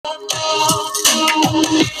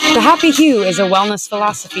Happy Hue is a wellness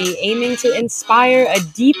philosophy aiming to inspire a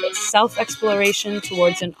deep self exploration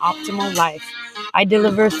towards an optimal life. I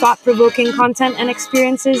deliver thought provoking content and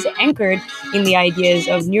experiences anchored in the ideas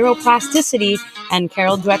of neuroplasticity and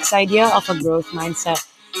Carol Dweck's idea of a growth mindset.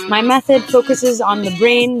 My method focuses on the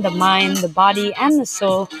brain, the mind, the body, and the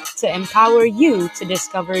soul to empower you to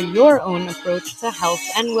discover your own approach to health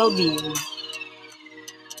and well being.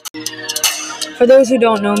 For those who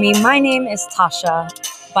don't know me, my name is Tasha.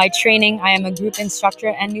 By training, I am a group instructor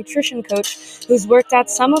and nutrition coach who's worked at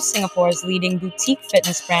some of Singapore's leading boutique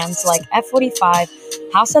fitness brands like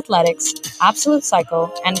F45, House Athletics, Absolute Cycle,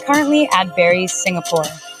 and currently at Barry's Singapore.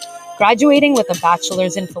 Graduating with a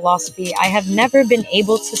bachelor's in philosophy, I have never been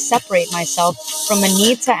able to separate myself from a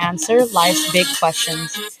need to answer life's big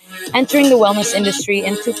questions. Entering the wellness industry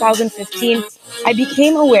in 2015, I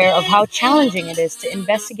became aware of how challenging it is to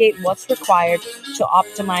investigate what's required to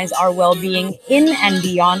optimize our well-being in and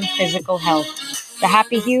beyond physical health. The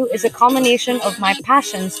Happy Hue is a culmination of my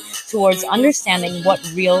passions towards understanding what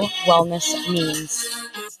real wellness means.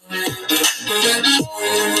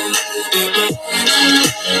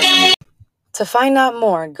 To find out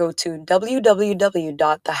more, go to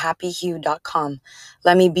www.thehappyhue.com.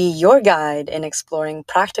 Let me be your guide in exploring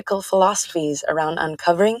practical philosophies around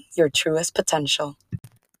uncovering your truest potential.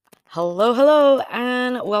 Hello,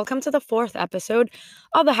 and welcome to the fourth episode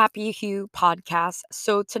of the Happy Hue podcast.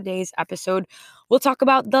 So today's episode, we'll talk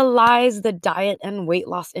about the lies the diet and weight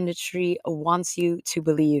loss industry wants you to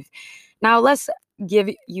believe. Now, let's give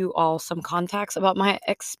you all some context about my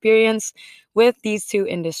experience with these two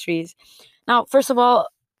industries. Now, first of all,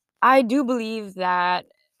 I do believe that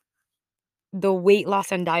the weight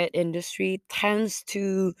loss and diet industry tends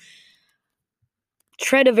to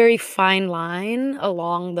tread a very fine line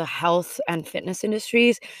along the health and fitness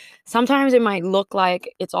industries. Sometimes it might look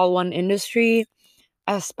like it's all one industry,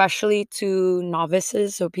 especially to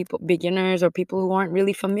novices, so people, beginners, or people who aren't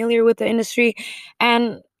really familiar with the industry.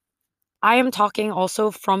 And I am talking also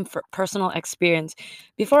from personal experience.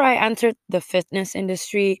 Before I entered the fitness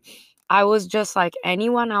industry, I was just like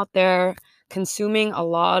anyone out there consuming a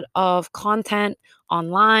lot of content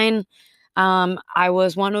online. I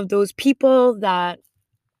was one of those people that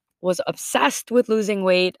was obsessed with losing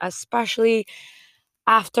weight, especially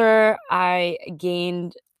after I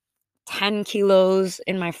gained 10 kilos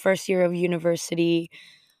in my first year of university.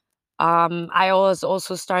 I was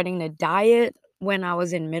also starting to diet when I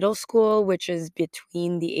was in middle school, which is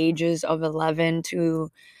between the ages of 11 to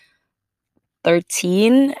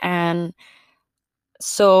 13. And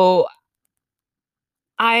so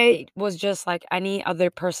I was just like any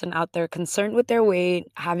other person out there, concerned with their weight,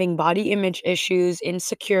 having body image issues,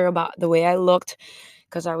 insecure about the way I looked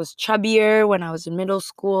because I was chubbier when I was in middle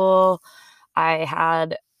school. I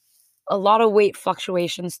had a lot of weight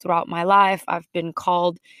fluctuations throughout my life. I've been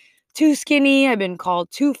called too skinny. I've been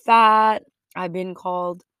called too fat. I've been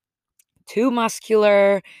called too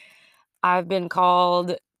muscular. I've been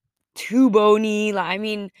called too bony.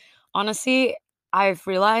 Honestly, I've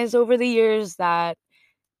realized over the years that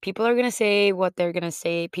people are going to say what they're going to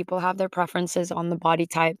say. People have their preferences on the body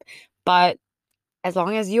type. But as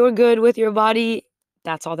long as you're good with your body,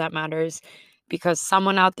 that's all that matters. Because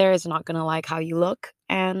someone out there is not going to like how you look.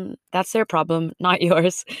 And that's their problem, not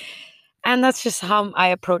yours. And that's just how I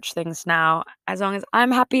approach things now. As long as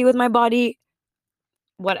I'm happy with my body,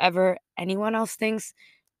 whatever anyone else thinks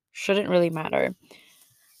shouldn't really matter.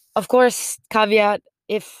 Of course, caveat,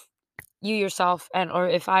 if you yourself or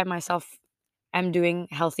if I myself am doing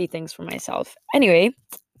healthy things for myself. Anyway,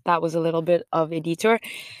 that was a little bit of a detour.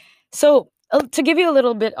 So to give you a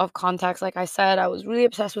little bit of context, like I said, I was really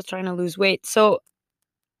obsessed with trying to lose weight. So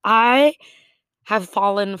I have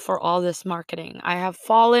fallen for all this marketing. I have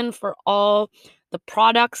fallen for all the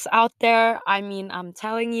products out there. I'm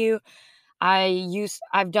telling you, I'm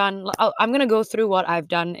going to go through what I've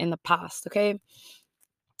done in the past, okay?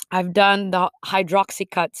 I've done the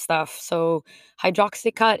Hydroxycut stuff. So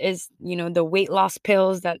Hydroxycut is, the weight loss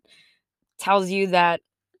pills that tells you that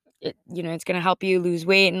it's going to help you lose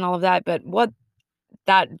weight and all of that. But what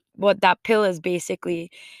that pill is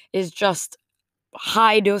basically is just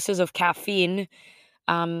high doses of caffeine,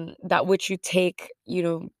 that which you take,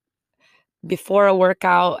 before a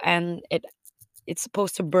workout, and it's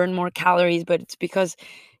supposed to burn more calories, but it's because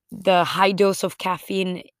the high dose of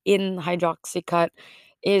caffeine in Hydroxycut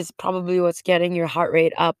is probably what's getting your heart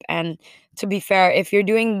rate up. And to be fair, if you're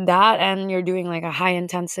doing that and you're doing like a high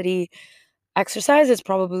intensity exercise, it's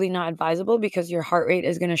probably not advisable because your heart rate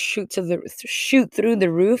is going to shoot through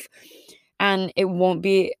the roof, and it won't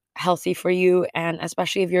be healthy for you. And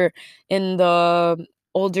especially if you're in the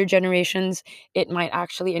older generations, it might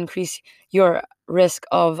actually increase your risk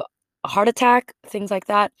of a heart attack, things like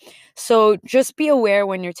that. So just be aware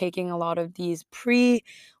when you're taking a lot of these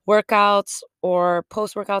pre-workouts or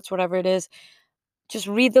post-workouts, whatever it is. Just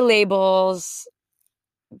read the labels,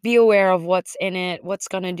 be aware of what's in it, what's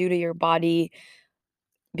going to do to your body,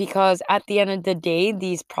 because at the end of the day,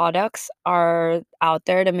 these products are out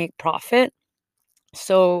there to make profit.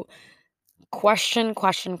 So question.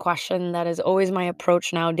 That is always my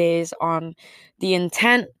approach nowadays on the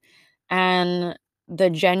intent and the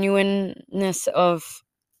genuineness of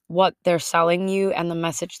what they're selling you and the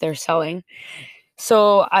message they're selling.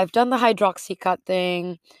 So I've done the hydroxycut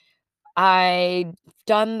thing. I've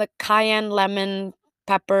done the cayenne lemon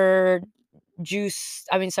pepper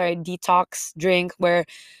detox drink, where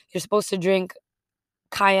you're supposed to drink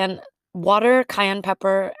cayenne water, cayenne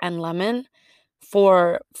pepper, and lemon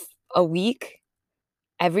for a week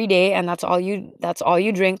every day, and that's all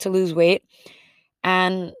you drink to lose weight.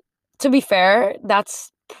 And to be fair, that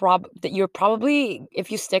you're probably,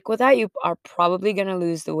 if you stick with that, you are probably going to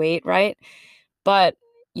lose the weight, right? But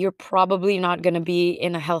you're probably not going to be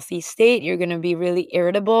in a healthy state. You're going to be really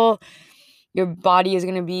irritable. Your body is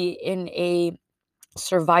going to be in a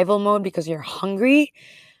survival mode because you're hungry.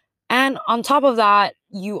 And on top of that,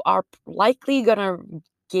 you are likely going to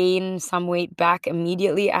gain some weight back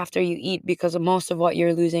immediately after you eat, because most of what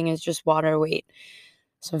you're losing is just water weight.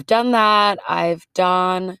 So I've done that. I've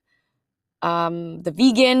done the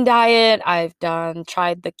vegan diet. I've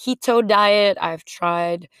tried the keto diet. I've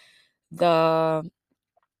tried the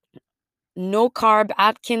no carb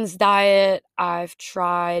Atkins diet. I've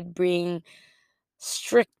tried being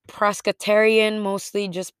strict pescatarian, mostly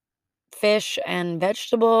just fish and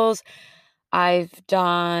vegetables. I've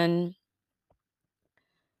done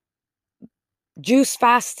juice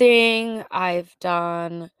fasting. I've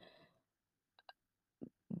done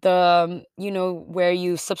where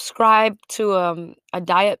you subscribe to a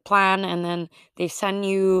diet plan, and then they send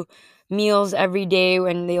you meals every day,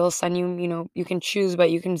 and they'll send you, you can choose, but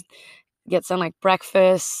you can get some like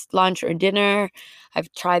breakfast, lunch, or dinner.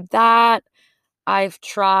 I've tried that. I've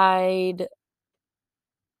tried,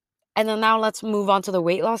 and then now let's move on to the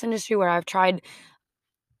weight loss industry, where I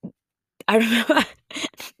remember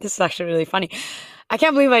this is actually really funny. I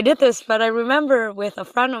can't believe I did this, but I remember with a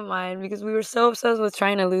friend of mine, because we were so obsessed with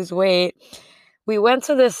trying to lose weight. We went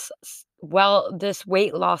to this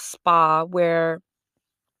weight loss spa, where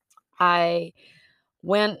I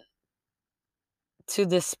went to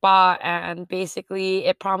this spa, and basically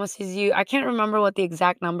it promises you, I can't remember what the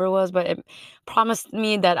exact number was, but it promised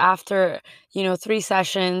me that after 3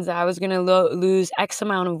 sessions I was going to lose X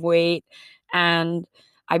amount of weight, and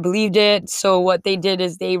I believed it. So what they did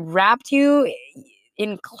is they wrapped you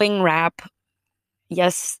in cling wrap.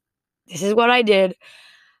 Yes, this is what I did.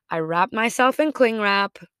 I wrapped myself in cling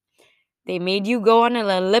wrap. They made you go on an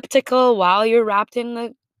elliptical while you're wrapped in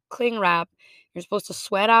the cling wrap. You're supposed to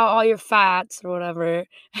sweat out all your fats or whatever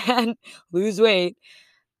and lose weight.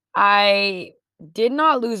 I did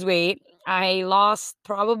not lose weight. I lost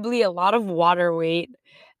probably a lot of water weight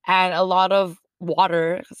and a lot of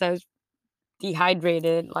water, because I was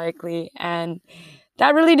dehydrated likely, and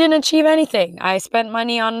that really didn't achieve anything. I spent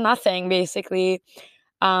money on nothing, basically.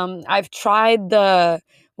 I've tried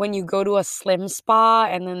when you go to a slim spa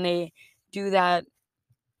and then they do that,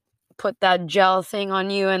 put that gel thing on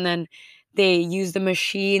you, and then they use the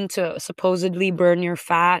machine to supposedly burn your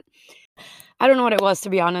fat. I don't know what it was, to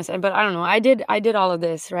be honest, but I don't know. I did all of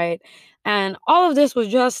this, right? And all of this was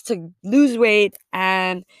just to lose weight,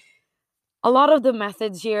 and a lot of the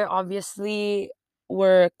methods here obviously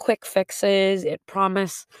were quick fixes. It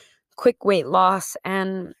promised quick weight loss,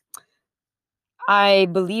 and I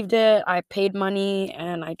believed it. I paid money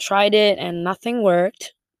and I tried it, and nothing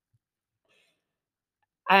worked.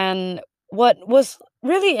 And what was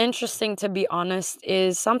really interesting, to be honest,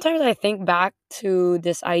 is sometimes I think back to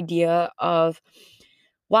this idea of,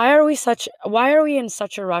 why are we in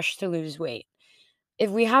such a rush to lose weight? If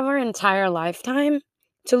we have our entire lifetime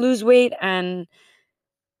to lose weight, and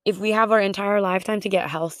if we have our entire lifetime to get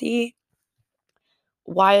healthy,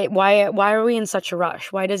 why are we in such a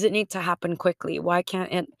rush? Why does it need to happen quickly? Why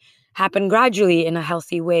can't it happen gradually in a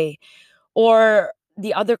healthy way? Or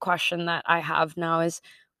the other question that I have now is,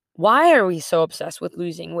 why are we so obsessed with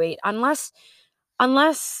losing weight? Unless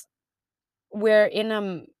we're in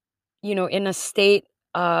a state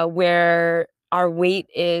where our weight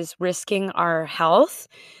is risking our health,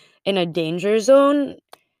 in a danger zone,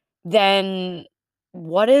 then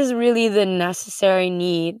what is really the necessary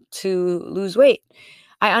need to lose weight?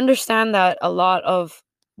 I understand that a lot of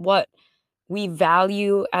what we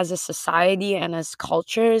value as a society and as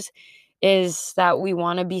cultures is that we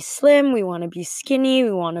want to be slim, we want to be skinny,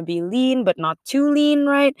 we want to be lean, but not too lean,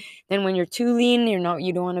 right? Then when you're too lean, you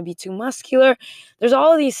don't want to be too muscular. There's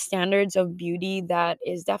all these standards of beauty that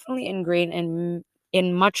is definitely ingrained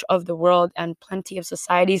in much of the world and plenty of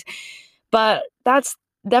societies. But that's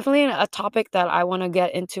definitely a topic that I want to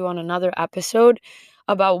get into on another episode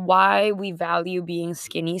about why we value being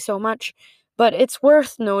skinny so much. But it's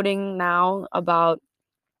worth noting now about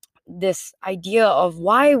this idea of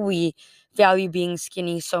why we value being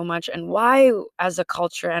skinny so much and why, as a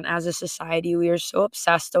culture and as a society, we are so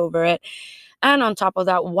obsessed over it. And on top of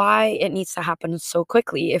that, why it needs to happen so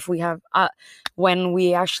quickly if we have, when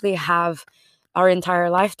we actually have our entire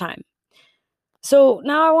lifetime. So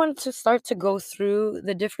now I want to start to go through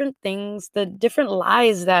the different things, the different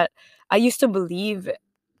lies that I used to believe.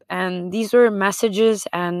 And these were messages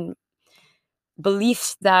and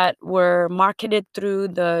beliefs that were marketed through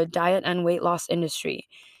the diet and weight loss industry.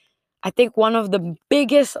 I think one of the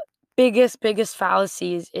biggest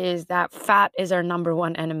fallacies is that fat is our number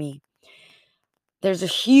one enemy. There's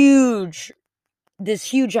this huge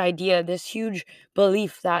idea, this huge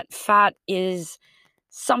belief that fat is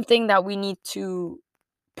something that we need to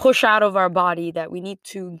push out of our body, that we need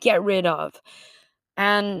to get rid of.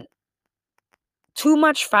 And too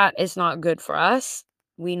much fat is not good for us.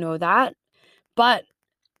 We know that. But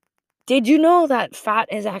did you know that fat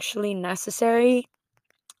is actually necessary?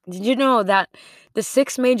 Did you know that the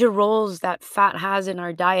 6 major roles that fat has in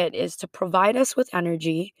our diet is to provide us with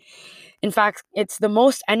energy? In fact, it's the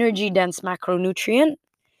most energy dense macronutrient,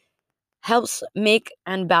 helps make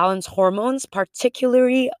and balance hormones,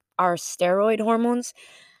 particularly our steroid hormones.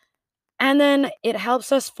 And then it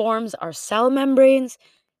helps us forms our cell membranes,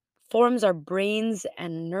 forms our brains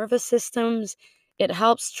and nervous systems. It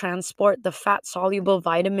helps transport the fat soluble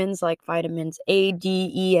vitamins like vitamins A,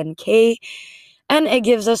 D, E, and K. And it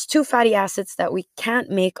gives us 2 fatty acids that we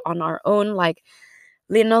can't make on our own, like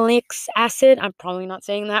linoleic acid. I'm probably not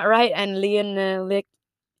saying that right. And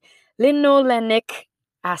linolenic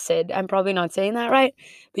acid. I'm probably not saying that right.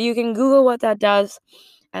 But you can Google what that does.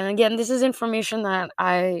 And again, this is information that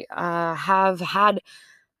I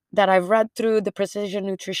that I've read through the precision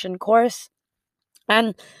nutrition course.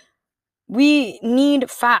 And we need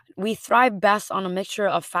fat. We thrive best on a mixture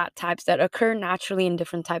of fat types that occur naturally in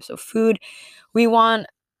different types of food. We want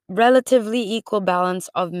relatively equal balance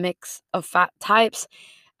of mix of fat types,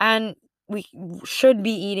 and we should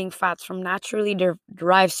be eating fats from naturally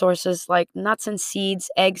derived sources like nuts and seeds,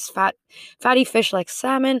 eggs, fatty fish like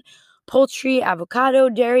salmon, poultry, avocado,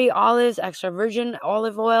 dairy, olives, extra virgin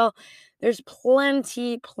olive oil. There's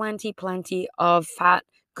plenty of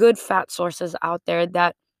good fat sources out there,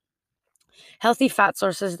 that healthy fat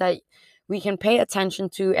sources that we can pay attention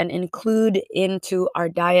to and include into our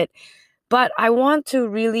diet. But I want to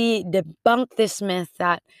really debunk this myth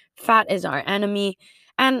that fat is our enemy.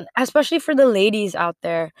 And especially for the ladies out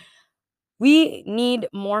there, we need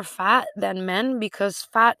more fat than men because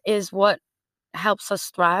fat is what helps us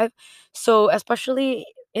thrive. So, especially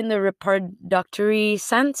in the reproductory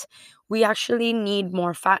sense, we actually need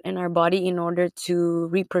more fat in our body in order to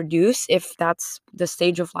reproduce, if that's the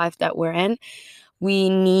stage of life that we're in. We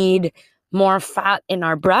need more fat in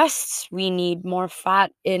our breasts. We need more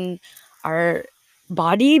fat in our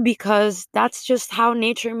body because that's just how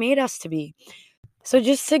nature made us to be. So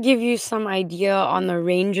just to give you some idea on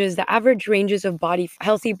the average ranges of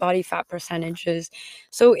healthy body fat percentages.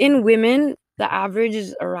 So in women, the average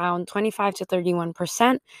is around 25 to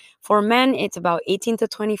 31%. For men, it's about 18 to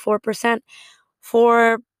 24%.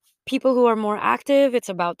 For people who are more active, it's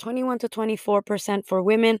about 21 to 24% for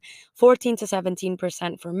women, 14 to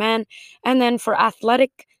 17% for men. And then for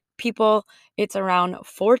athletic people, it's around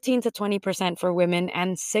 14 to 20% for women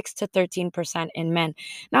and 6 to 13% in men.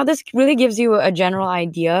 Now, this really gives you a general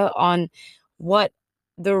idea on what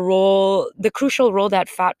the crucial role that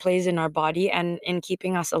fat plays in our body and in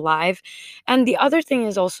keeping us alive. And the other thing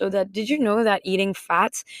is also that, did you know that eating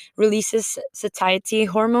fats releases satiety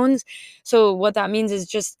hormones? So what that means is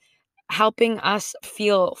just helping us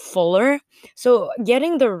feel fuller. So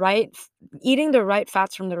eating the right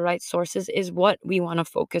fats from the right sources is what we want to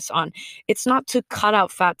focus on. It's not to cut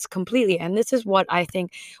out fats completely. And this is what I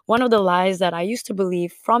think one of the lies that I used to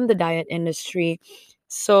believe from the diet industry.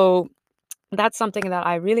 So that's something that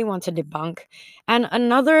I really want to debunk. And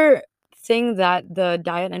another thing that the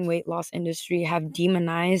diet and weight loss industry have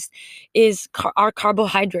demonized is our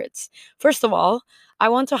carbohydrates. First of all, I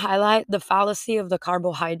want to highlight the fallacy of the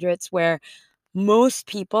carbohydrates, where most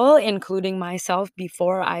people, including myself,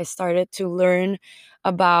 before I started to learn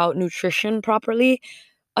about nutrition properly,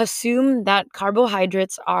 assume that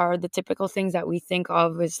carbohydrates are the typical things that we think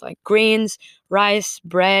of as like grains, rice,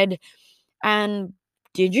 bread. And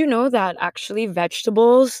did you know that actually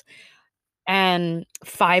vegetables and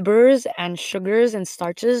fibers and sugars and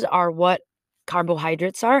starches are what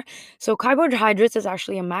carbohydrates are? So carbohydrates is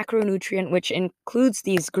actually a macronutrient which includes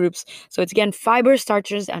these groups. So it's again fiber,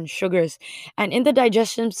 starches, and sugars. And in the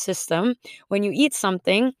digestion system, when you eat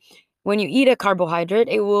something, when you eat a carbohydrate,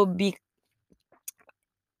 it will be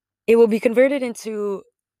converted into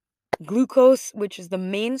glucose, which is the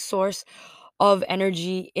main source of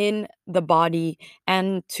energy in the body,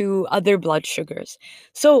 and to other blood sugars.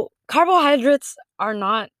 So carbohydrates are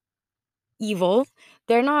not evil.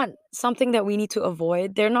 They're not something that we need to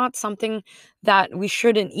avoid. They're not something that we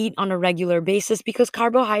shouldn't eat on a regular basis, because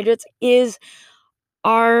carbohydrates is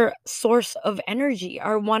our source of energy,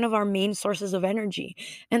 are one of our main sources of energy.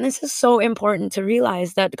 And this is so important to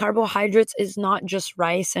realize, that carbohydrates is not just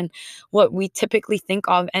rice and what we typically think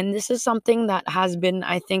of. And this is something that has been,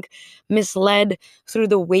 I think, misled through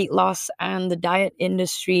the weight loss and the diet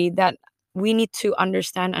industry, that we need to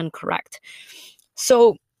understand and correct.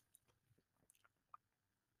 So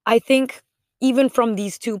I think even from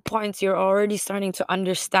these 2 points, you're already starting to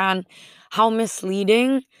understand how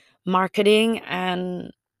misleading marketing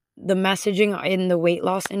and the messaging in the weight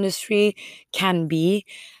loss industry can be.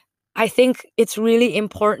 I think it's really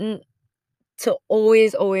important to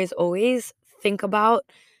always, always, always think about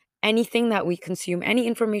anything that we consume, any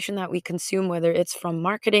information that we consume, whether it's from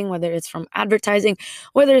marketing, whether it's from advertising,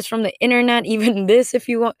 whether it's from the internet, even this, if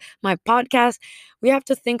you want, my podcast. We have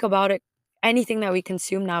to think about it, anything that we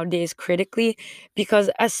consume nowadays, critically, because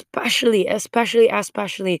especially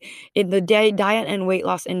in the diet and weight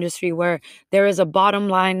loss industry, where there is a bottom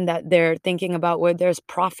line that they're thinking about, where there's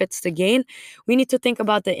profits to gain, we need to think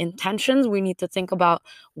about the intentions. We need to think about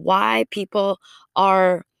why people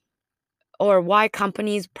are, or why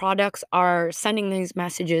companies products are sending these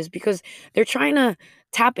messages, because they're trying to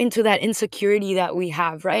tap into that insecurity that we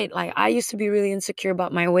have, right? Like, I used to be really insecure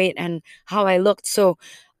about my weight and how I looked. So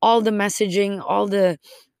all the messaging, all the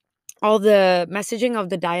messaging of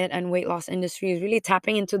the diet and weight loss industry is really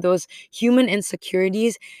tapping into those human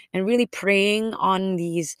insecurities, and really preying on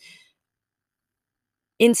these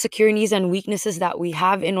insecurities and weaknesses that we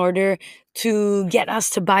have, in order to get us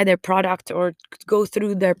to buy their product or go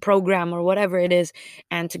through their program or whatever it is,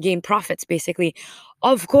 and to gain profits, basically.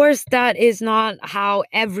 Of course, that is not how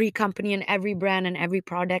every company and every brand and every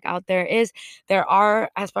product out there is. There are,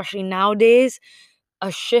 especially nowadays,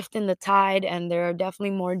 a shift in the tide, and there are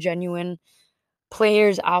definitely more genuine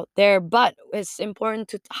players out there. But it's important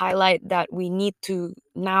to highlight that we need to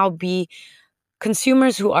now be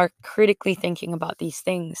consumers who are critically thinking about these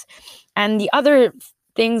things. And the other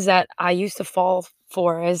things that I used to fall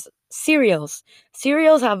for is cereals.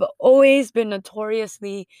 Cereals have always been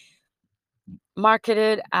notoriously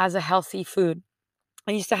marketed as a healthy food.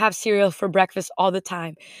 I used to have cereal for breakfast all the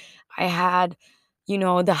time. I had,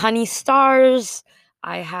 the Honey Stars,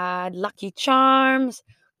 I had Lucky Charms,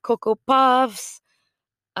 Cocoa Puffs,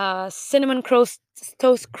 Cinnamon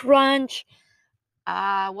Toast Crunch,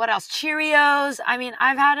 what else? Cheerios. I mean,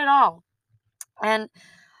 I've had it all. And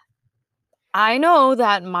I know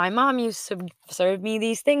that my mom used to serve me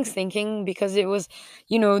these things, thinking, because it was,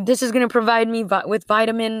 this is going to provide me with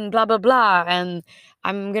vitamin blah blah blah, and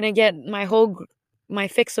I'm going to get my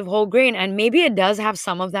fix of whole grain, and maybe it does have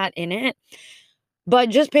some of that in it, but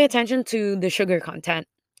just pay attention to the sugar content.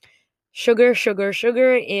 Sugar, sugar,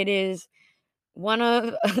 sugar. It is one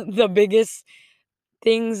of the biggest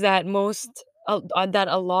things that that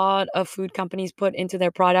a lot of food companies put into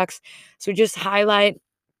their products. So just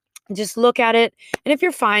look at it. And if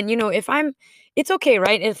you're fine, it's okay,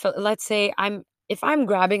 right? If, let's say, if I'm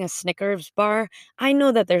grabbing a Snickers bar, I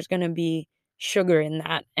know that there's going to be sugar in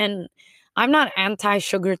that. And I'm not anti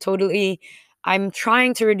sugar totally. I'm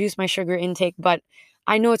trying to reduce my sugar intake, but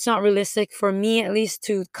I know it's not realistic for me, at least,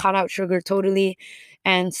 to cut out sugar totally.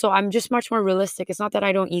 And so I'm just much more realistic. It's not that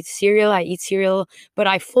I don't eat cereal, I eat cereal, but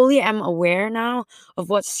I fully am aware now of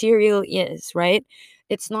what cereal is, right?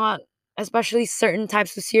 It's not, especially certain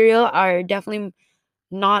types of cereal are definitely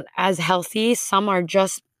not as healthy. Some are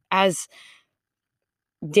just as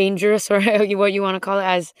dangerous, or what you want to call it,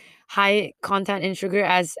 as high content in sugar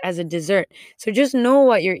as a dessert. So just know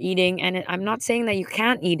what you're eating, and I'm not saying that you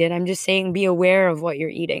can't eat it. I'm just saying be aware of what you're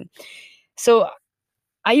eating. So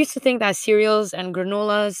I used to think that cereals and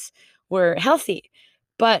granolas were healthy,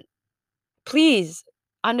 but please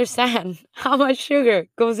understand how much sugar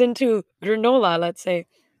goes into granola, let's say.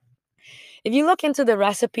 If you look into the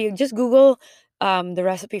recipe, just Google the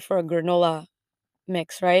recipe for a granola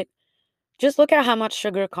mix, right? just look at how much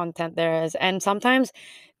sugar content there is. And sometimes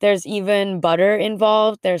there's even butter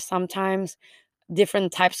involved. There's sometimes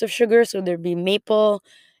different types of sugar. So there'd be maple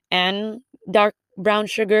and dark brown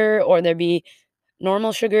sugar, or there'd be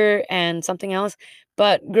normal sugar and something else.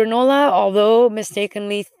 But granola, although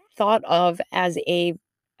mistakenly thought of as a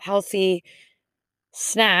healthy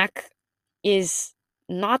snack, is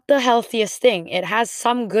not the healthiest thing. It has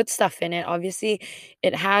some good stuff in it. Obviously,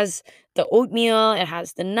 it has the oatmeal, it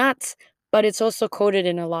has the nuts, but it's also coated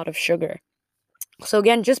in a lot of sugar. So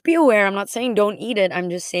again, just be aware. I'm not saying don't eat it. I'm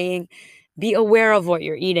just saying be aware of what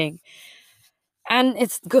you're eating. And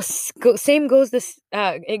same goes this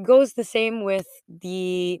it goes the same with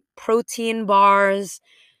the protein bars,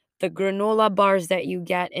 the granola bars that you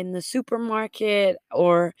get in the supermarket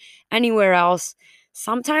or anywhere else.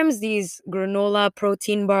 Sometimes these granola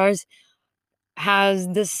protein bars has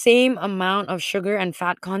the same amount of sugar and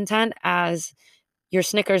fat content as your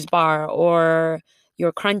Snickers bar or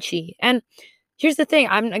your Crunchy. And here's the thing,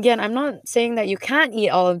 I'm not saying that you can't eat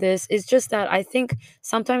all of this. It's just that I think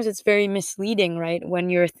sometimes it's very misleading, right? When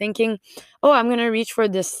you're thinking, "Oh, I'm going to reach for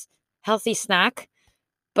this healthy snack,"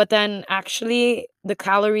 but then actually the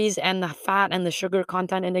calories and the fat and the sugar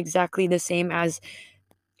content is exactly the same as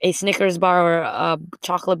a Snickers bar or a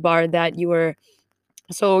chocolate bar that you were,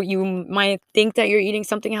 so you might think that you're eating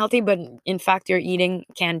something healthy, but in fact you're eating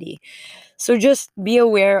candy. So just be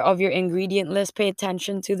aware of your ingredient list, pay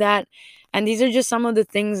attention to that. And these are just some of the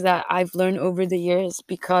things that I've learned over the years,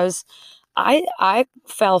 because I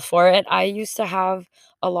fell for it. I used to have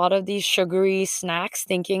a lot of these sugary snacks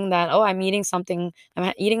thinking that, oh, I'm eating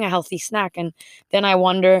a healthy snack. And then I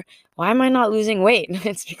wonder, why am I not losing weight?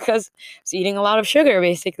 It's because I was eating a lot of sugar,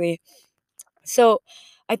 basically. So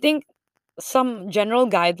I think some general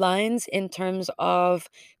guidelines in terms of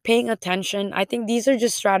paying attention. I think these are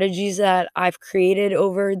just strategies that I've created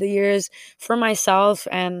over the years for myself,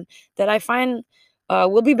 and that I find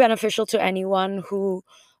will be beneficial to anyone who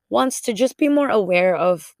wants to just be more aware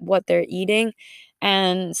of what they're eating,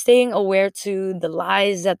 and staying aware to the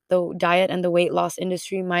lies that the diet and the weight loss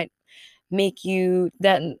industry might make you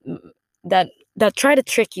that try to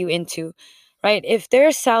trick you into, right? If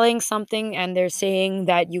they're selling something and they're saying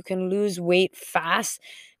that you can lose weight fast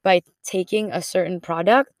by taking a certain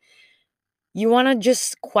product, you want to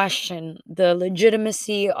just question the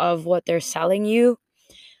legitimacy of what they're selling you.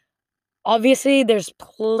 Obviously, there's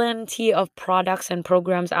plenty of products and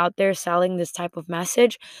programs out there selling this type of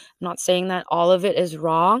message. I'm not saying that all of it is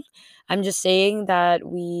wrong. I'm just saying that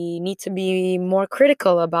we need to be more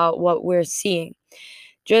critical about what we're seeing.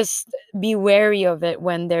 Just be wary of it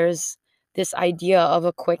when there's this idea of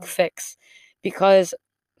a quick fix, because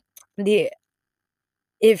the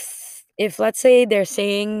if let's say they're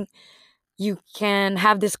saying you can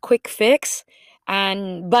have this quick fix,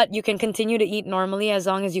 and but you can continue to eat normally as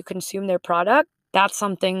long as you consume their product, that's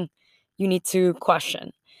something you need to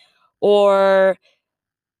question. Or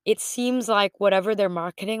it seems like whatever they're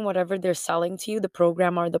marketing, whatever they're selling to you, the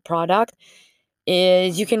program or the product,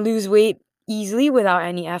 is you can lose weight easily without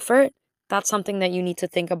any effort. That's something that you need to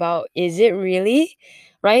think about. Is it really?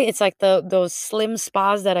 Right? It's like those slim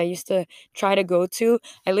spas that I used to try to go to.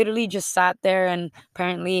 I literally just sat there, and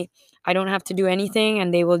apparently I don't have to do anything,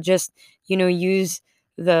 and they will just, use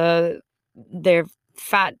the their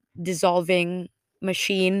fat dissolving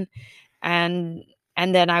machine, and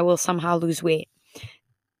then I will somehow lose weight.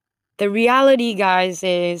 The reality, guys,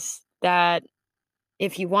 is that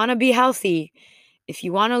if you want to be healthy, if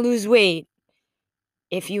you want to lose weight,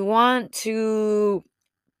 if you want to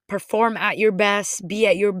perform at your best, be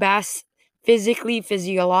at your best physically,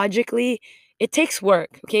 physiologically, it takes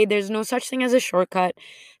work. Okay. There's no such thing as a shortcut,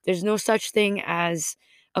 there's no such thing as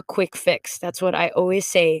a quick fix. That's what I always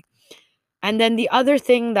say. And then the other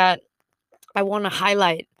thing that I want to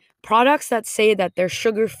highlight, products that say that they're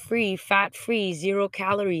sugar free, fat free, 0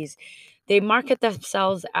 calories, they market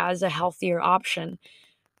themselves as a healthier option.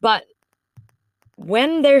 But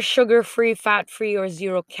when they're sugar free, fat free, or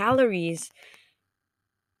 0 calories,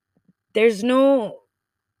 there's no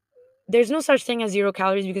such thing as 0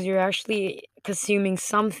 calories, because you're actually consuming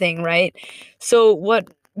something, right? So what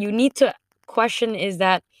you need to question is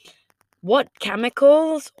that what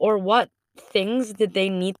chemicals or what things did they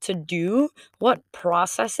need to do? What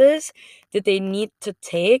processes did they need to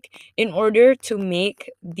take in order to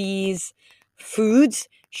make these foods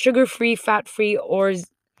sugar free, fat free, or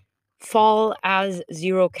fall as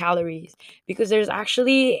 0 calories? Because there's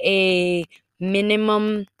actually a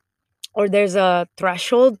minimum, or there's a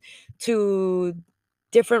threshold to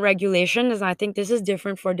different regulations, and I think this is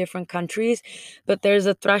different for different countries, but there's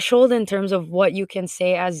a threshold in terms of what you can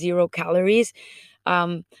say as 0 calories.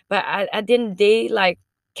 But at the end of the day, like,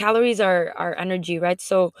 calories are energy, right?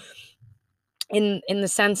 So in the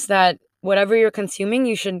sense that whatever you're consuming,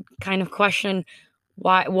 you should kind of question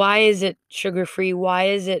why is it sugar free, why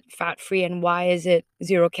is it fat free, and why is it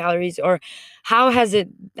 0 calories, or how has it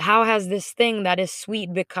how has this thing that is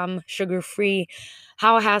sweet become sugar free,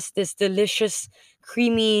 how has this delicious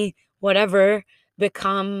creamy whatever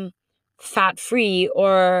become fat free,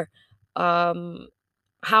 or um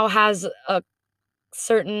how has a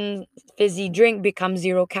certain fizzy drink become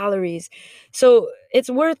 0 calories. So it's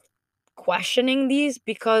worth questioning these,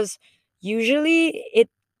 because usually it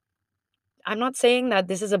I'm not saying that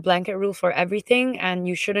this is a blanket rule for everything, and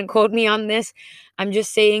you shouldn't quote me on this. I'm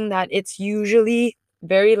just saying that it's usually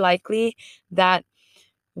very likely that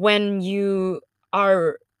when you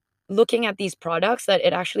are looking at these products, that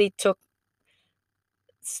it actually took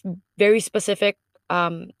s- very specific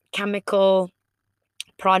chemical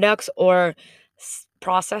products or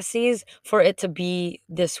processes for it to be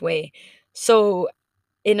this way. So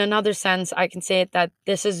in another sense, I can say that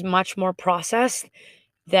this is much more processed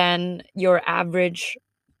than your average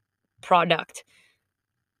product.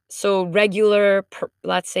 So regular,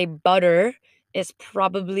 let's say butter, is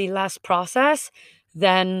probably less processed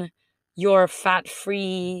than your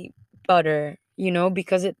fat-free butter,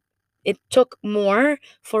 because it took more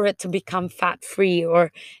for it to become fat-free,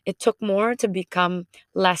 or it took more to become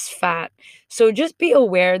less fat. So just be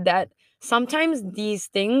aware that sometimes these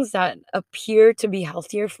things that appear to be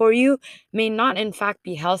healthier for you may not in fact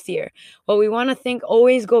be healthier. What we want to think,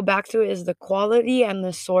 always go back to, is the quality and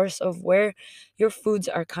the source of where your foods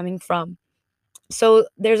are coming from. So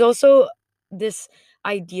there's also this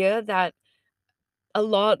idea that a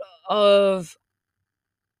lot of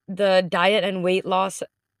the diet and weight loss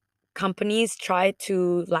companies try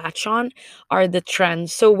to latch on are the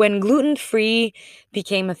trends. So when gluten free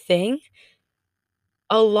became a thing,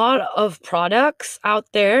 a lot of products out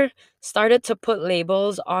there started to put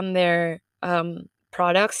labels on their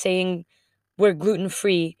products saying we're gluten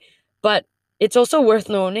free. But it's also worth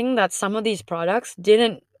noting that some of these products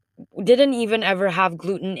didn't even ever have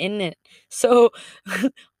gluten in it. So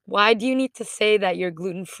why do you need to say that you're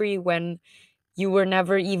gluten free when you were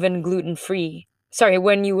never even gluten free? Sorry,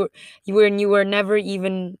 when you were never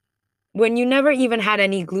even when you never even had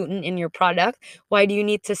any gluten in your product, why do you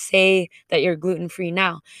need to say that you're gluten free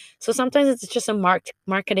now? So sometimes it's just a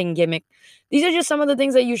marketing gimmick. These are just some of the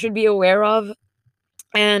things that you should be aware of.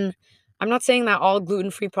 And I'm not saying that all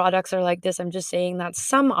gluten free products are like this. I'm just saying that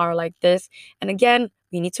some are like this. And again,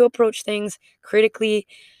 we need to approach things critically.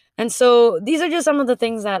 And so these are just some of the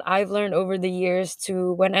things that I've learned over the years,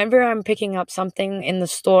 to whenever I'm picking up something in the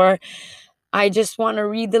store, I just want to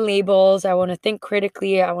read the labels. I want to think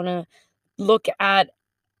critically. I want to look at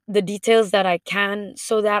the details that I can,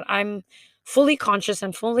 so that I'm fully conscious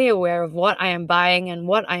and fully aware of what I am buying and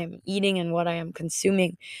what I am eating and what I am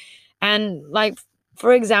consuming. And like,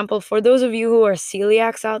 for example, for those of you who are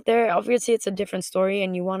celiacs out there, obviously it's a different story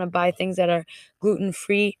and you want to buy things that are gluten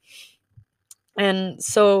free. And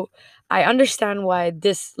so I understand why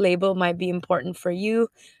this label might be important for you,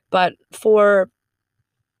 but for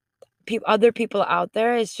other people out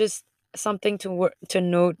there, it's just something to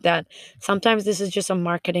note, that sometimes this is just a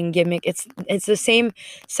marketing gimmick. It's the same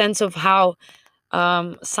sense of how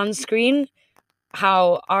sunscreen,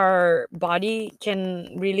 how our body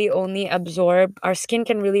can really only absorb, our skin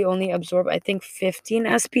can really only absorb, I think 15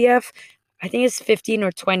 SPF. I think it's 15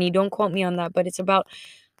 or 20. Don't quote me on that, but it's about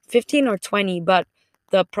 15 or 20. But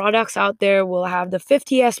the products out there will have the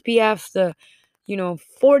 50 SPF, the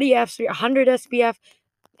 40 F, 100 SPF,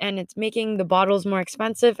 and it's making the bottles more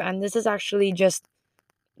expensive. And this is actually just,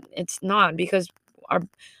 it's not, because our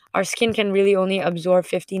our skin can really only absorb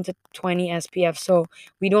 15 to 20 SPF. So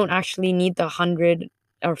we don't actually need the 100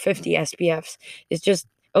 or 50 SPFs. It's just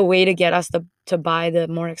a way to get us to buy the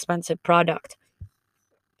more expensive product.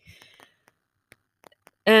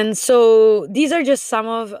 And so these are just some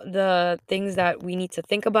of the things that we need to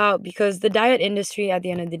think about, because the diet industry at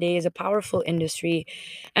the end of the day is a powerful industry.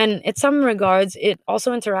 And in some regards, it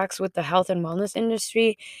also interacts with the health and wellness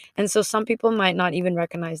industry. And so some people might not even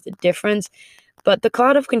recognize the difference. But the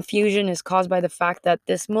cloud of confusion is caused by the fact that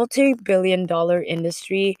this multi-billion-dollar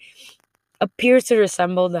industry appears to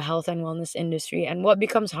resemble the health and wellness industry. And what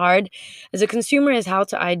becomes hard as a consumer is how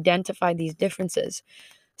to identify these differences.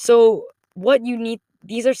 So, what you need,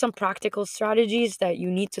 these are some practical strategies that you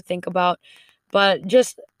need to think about. But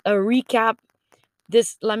just a recap,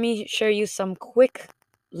 let me share you some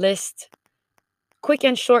list quick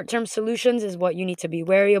and short-term solutions is what you need to be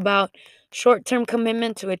wary about. Short-term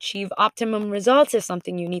commitment to achieve optimum results is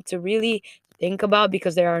something you need to really think about,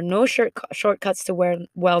 because there are no shortcuts to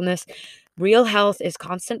wellness. Real health is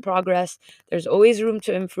constant progress. There's always room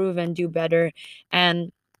to improve and do better.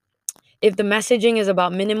 And if the messaging is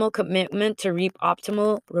about minimal commitment to reap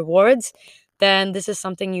optimal rewards, then this is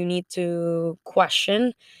something you need to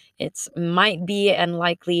question. It might be and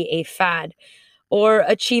likely a fad, or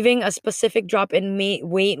achieving a specific drop in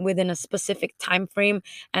weight within a specific time frame,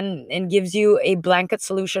 and gives you a blanket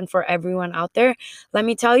solution for everyone out there. Let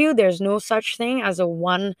me tell you, there's no such thing as a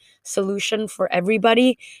one solution for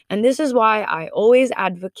everybody. And this is why I always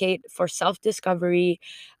advocate for self-discovery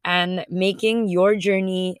and making your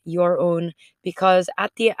journey your own, because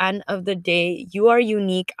at the end of the day, you are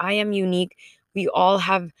unique, I am unique. We all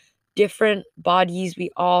have different bodies, we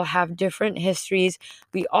all have different histories,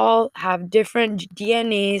 we all have different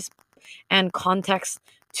DNAs and context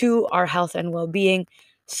to our health and well-being.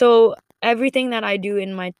 So everything that I do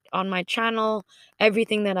on my channel,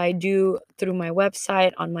 everything that I do through my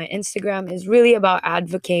website, on my Instagram, is really about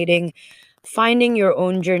advocating finding your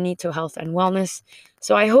own journey to health and wellness.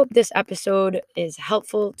 So I hope this episode is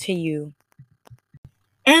helpful to you.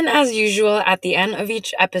 And as usual, at the end of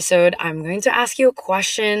each episode, I'm going to ask you a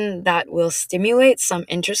question that will stimulate some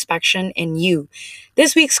introspection in you.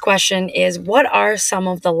 This week's question is: what are some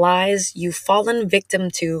of the lies you've fallen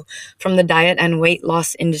victim to from the diet and weight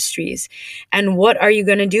loss industries? And what are you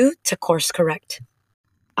going to do to course correct?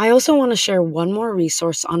 I also want to share one more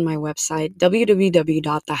resource on my website,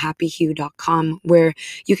 www.thehappyhue.com, where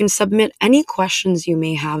you can submit any questions you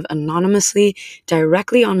may have anonymously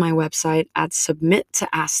directly on my website at Submit to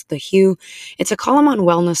Ask the Hue. It's a column on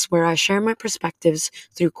wellness where I share my perspectives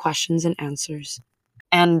through questions and answers,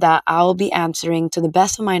 and that I'll be answering to the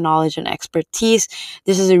best of my knowledge and expertise.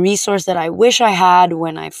 This is a resource that I wish I had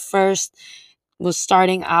when I first was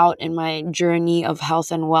starting out in my journey of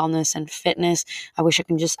health and wellness and fitness. I wish I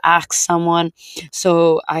could just ask someone.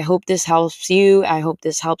 So I hope this helps you. I hope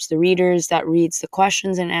this helps the readers that reads the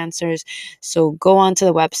questions and answers. So go onto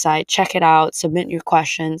the website, check it out, submit your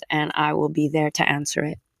questions, and I will be there to answer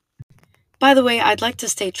it. By the way, I'd like to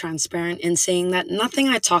stay transparent in saying that nothing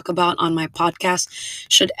I talk about on my podcast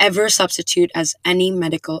should ever substitute as any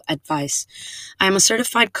medical advice. I am a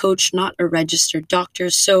certified coach, not a registered doctor,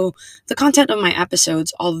 so the content of my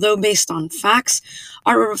episodes, although based on facts,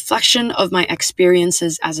 are a reflection of my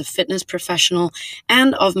experiences as a fitness professional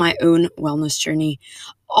and of my own wellness journey.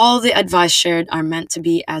 All the advice shared are meant to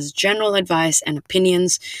be as general advice and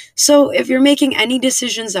opinions. So if you're making any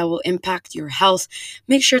decisions that will impact your health,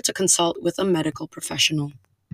 make sure to consult with a medical professional.